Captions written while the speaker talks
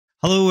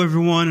Hello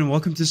everyone and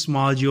welcome to this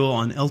module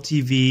on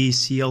LTV,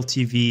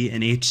 CLTV,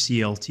 and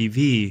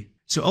HCLTV.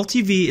 So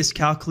LTV is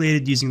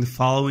calculated using the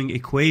following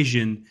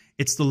equation.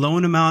 It's the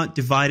loan amount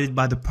divided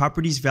by the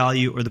property's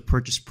value or the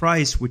purchase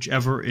price,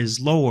 whichever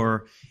is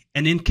lower.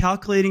 And in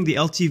calculating the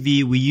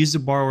LTV, we use the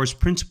borrower's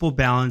principal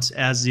balance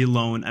as the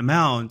loan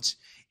amount.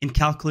 In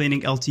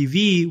calculating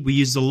LTV, we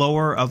use the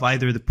lower of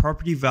either the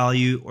property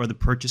value or the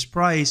purchase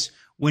price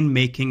when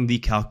making the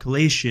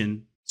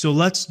calculation. So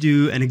let's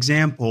do an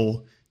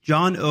example.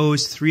 John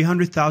owes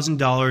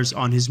 $300,000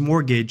 on his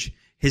mortgage.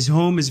 His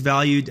home is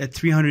valued at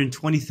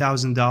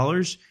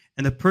 $320,000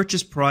 and the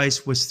purchase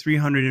price was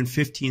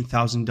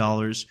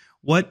 $315,000.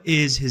 What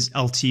is his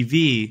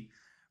LTV?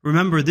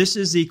 Remember, this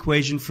is the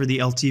equation for the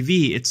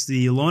LTV. It's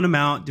the loan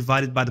amount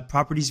divided by the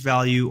property's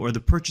value or the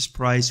purchase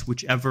price,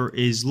 whichever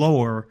is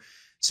lower.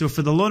 So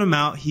for the loan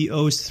amount, he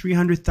owes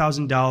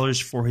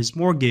 $300,000 for his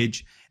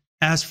mortgage.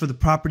 As for the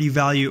property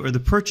value or the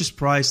purchase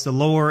price, the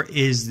lower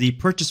is the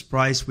purchase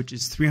price, which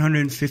is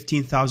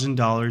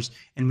 $315,000,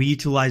 and we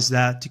utilize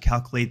that to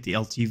calculate the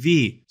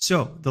LTV.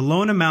 So the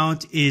loan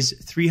amount is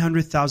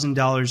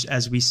 $300,000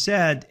 as we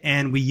said,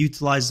 and we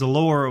utilize the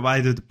lower of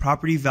either the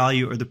property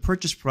value or the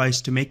purchase price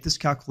to make this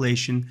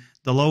calculation.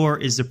 The lower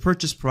is the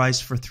purchase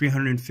price for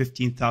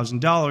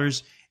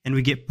 $315,000, and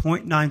we get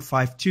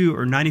 0.952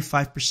 or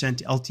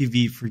 95%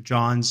 LTV for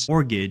John's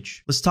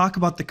mortgage. Let's talk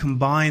about the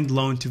combined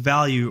loan to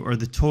value or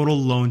the total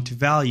loan to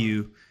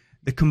value.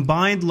 The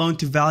combined loan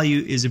to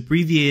value is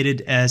abbreviated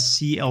as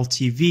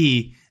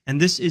CLTV, and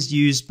this is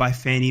used by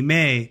Fannie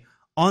Mae.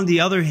 On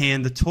the other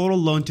hand, the total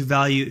loan to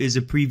value is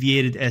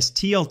abbreviated as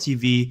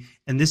TLTV,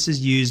 and this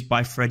is used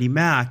by Freddie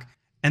Mac.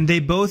 And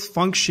they both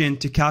function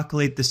to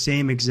calculate the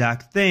same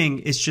exact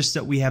thing. It's just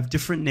that we have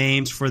different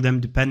names for them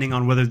depending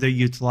on whether they're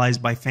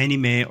utilized by Fannie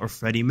Mae or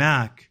Freddie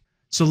Mac.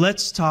 So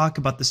let's talk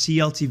about the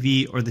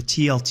CLTV or the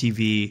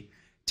TLTV.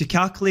 To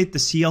calculate the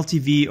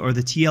CLTV or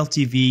the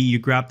TLTV, you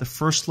grab the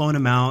first loan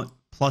amount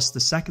plus the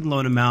second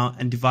loan amount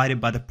and divide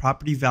it by the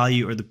property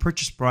value or the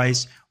purchase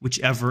price,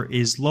 whichever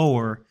is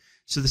lower.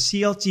 So the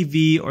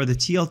CLTV or the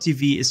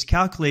TLTV is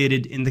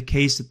calculated in the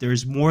case that there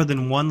is more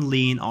than one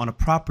lien on a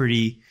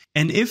property.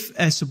 And if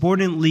a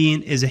subordinate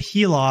lien is a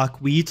HELOC,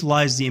 we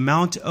utilize the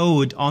amount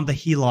owed on the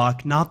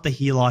HELOC, not the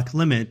HELOC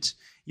limit.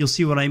 You'll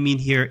see what I mean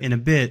here in a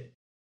bit.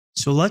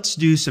 So let's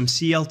do some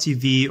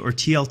CLTV or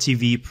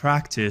TLTV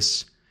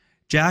practice.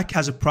 Jack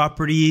has a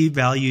property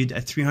valued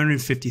at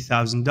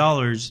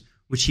 $350,000,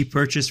 which he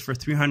purchased for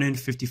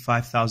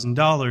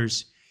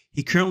 $355,000.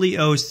 He currently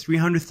owes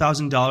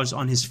 $300,000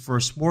 on his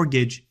first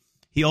mortgage.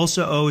 He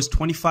also owes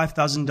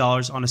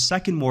 $25,000 on a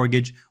second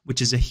mortgage,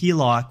 which is a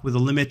HELOC with a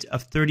limit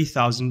of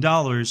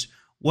 $30,000.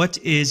 What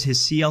is his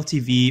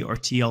CLTV or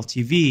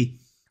TLTV?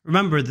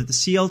 Remember that the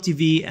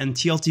CLTV and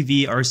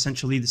TLTV are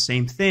essentially the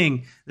same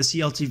thing. The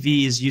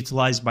CLTV is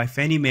utilized by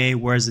Fannie Mae,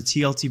 whereas the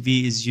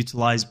TLTV is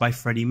utilized by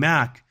Freddie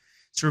Mac.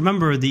 So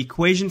remember, the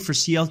equation for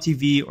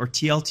CLTV or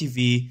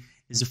TLTV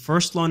is the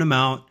first loan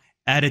amount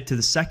added to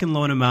the second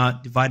loan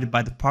amount divided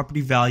by the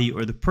property value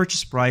or the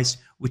purchase price,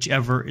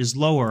 whichever is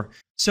lower.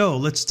 So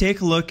let's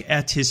take a look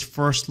at his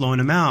first loan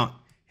amount.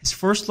 His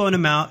first loan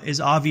amount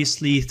is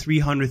obviously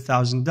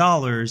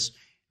 $300,000.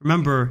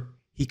 Remember,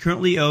 he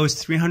currently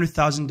owes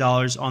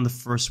 $300,000 on the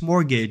first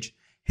mortgage.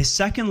 His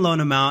second loan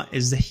amount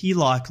is the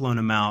HELOC loan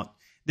amount.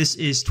 This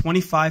is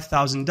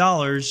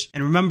 $25,000.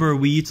 And remember,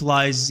 we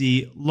utilize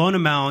the loan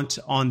amount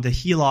on the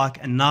HELOC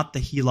and not the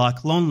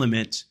HELOC loan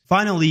limit.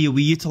 Finally,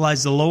 we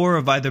utilize the lower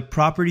of either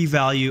property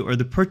value or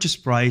the purchase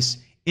price.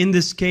 In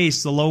this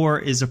case, the lower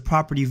is a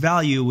property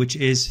value, which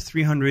is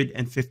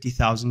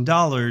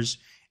 $350,000.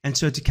 And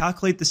so to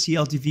calculate the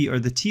CLTV or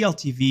the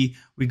TLTV,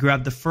 we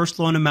grab the first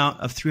loan amount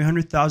of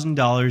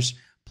 $300,000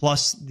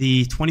 plus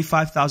the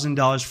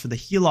 $25,000 for the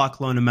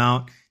HELOC loan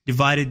amount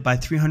divided by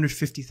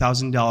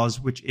 $350,000,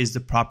 which is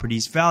the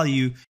property's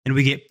value, and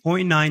we get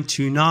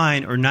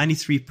 0.929 or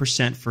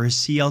 93% for his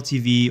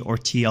CLTV or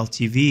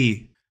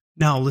TLTV.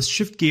 Now let's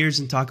shift gears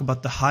and talk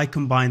about the high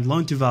combined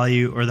loan to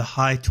value or the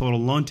high total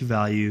loan to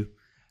value.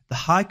 The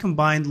high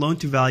combined loan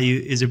to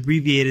value is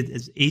abbreviated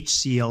as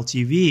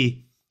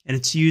HCLTV, and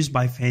it's used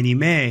by Fannie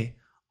Mae.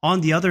 On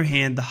the other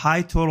hand, the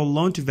high total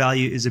loan to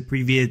value is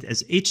abbreviated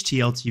as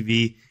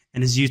HCLTV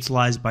and is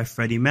utilized by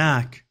Freddie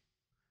Mac.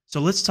 So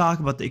let's talk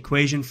about the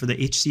equation for the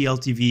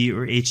HCLTV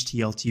or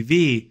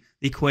HTLTV.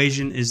 The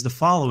equation is the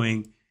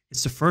following.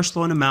 It's the first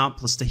loan amount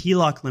plus the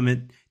HELOC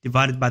limit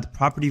divided by the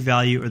property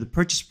value or the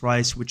purchase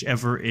price,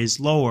 whichever is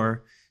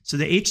lower. So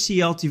the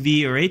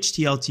HCLTV or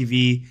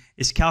HTLTV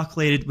is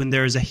calculated when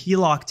there is a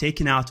HELOC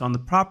taken out on the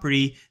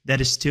property that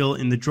is still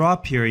in the draw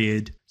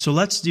period. So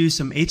let's do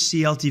some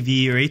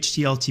HCLTV or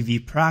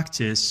HTLTV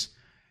practice.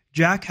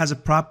 Jack has a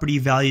property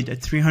valued at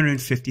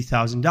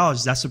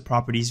 $350,000. That's the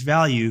property's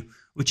value,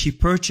 which he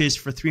purchased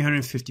for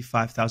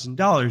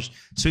 $355,000.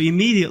 So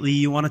immediately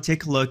you want to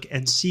take a look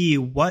and see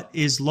what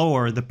is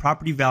lower, the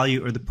property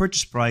value or the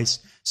purchase price.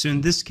 So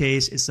in this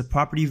case, it's the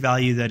property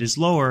value that is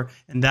lower,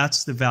 and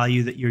that's the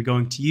value that you're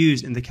going to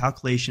use in the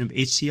calculation of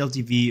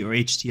HCLTV or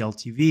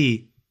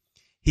HTLTV.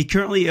 He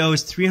currently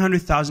owes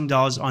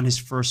 $300,000 on his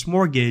first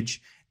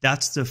mortgage.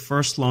 That's the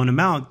first loan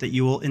amount that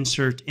you will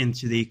insert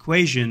into the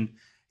equation.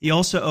 He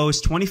also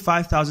owes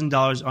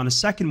 $25,000 on a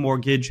second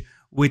mortgage,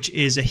 which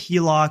is a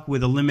HELOC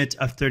with a limit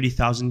of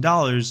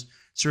 $30,000.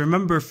 So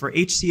remember, for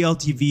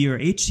HCLTV or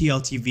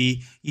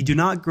HCLTV, you do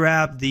not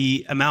grab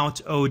the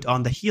amount owed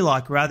on the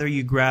HELOC. Rather,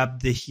 you grab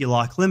the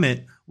HELOC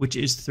limit, which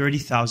is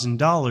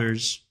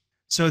 $30,000.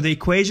 So the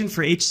equation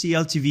for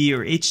HCLTV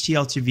or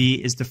HCLTV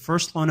is the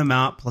first loan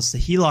amount plus the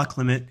HELOC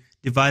limit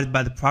divided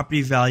by the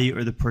property value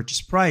or the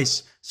purchase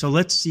price. So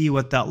let's see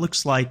what that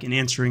looks like in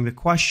answering the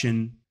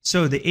question.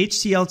 So the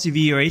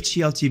HCLTV or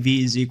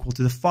HCLTV is equal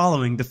to the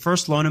following: the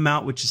first loan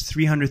amount, which is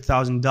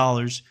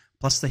 $300,000,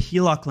 plus the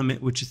HELOC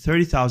limit, which is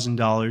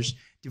 $30,000,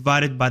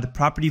 divided by the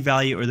property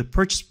value or the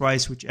purchase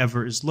price,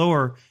 whichever is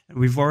lower. And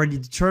we've already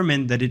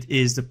determined that it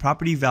is the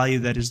property value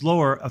that is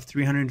lower of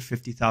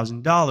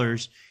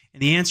 $350,000.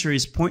 And the answer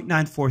is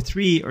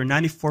 0.943 or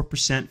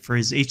 94% for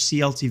his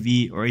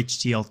HCLTV or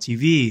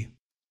HCLTV.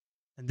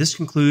 And this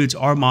concludes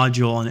our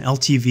module on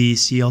LTV,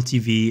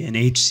 CLTV, and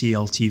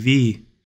HCLTV.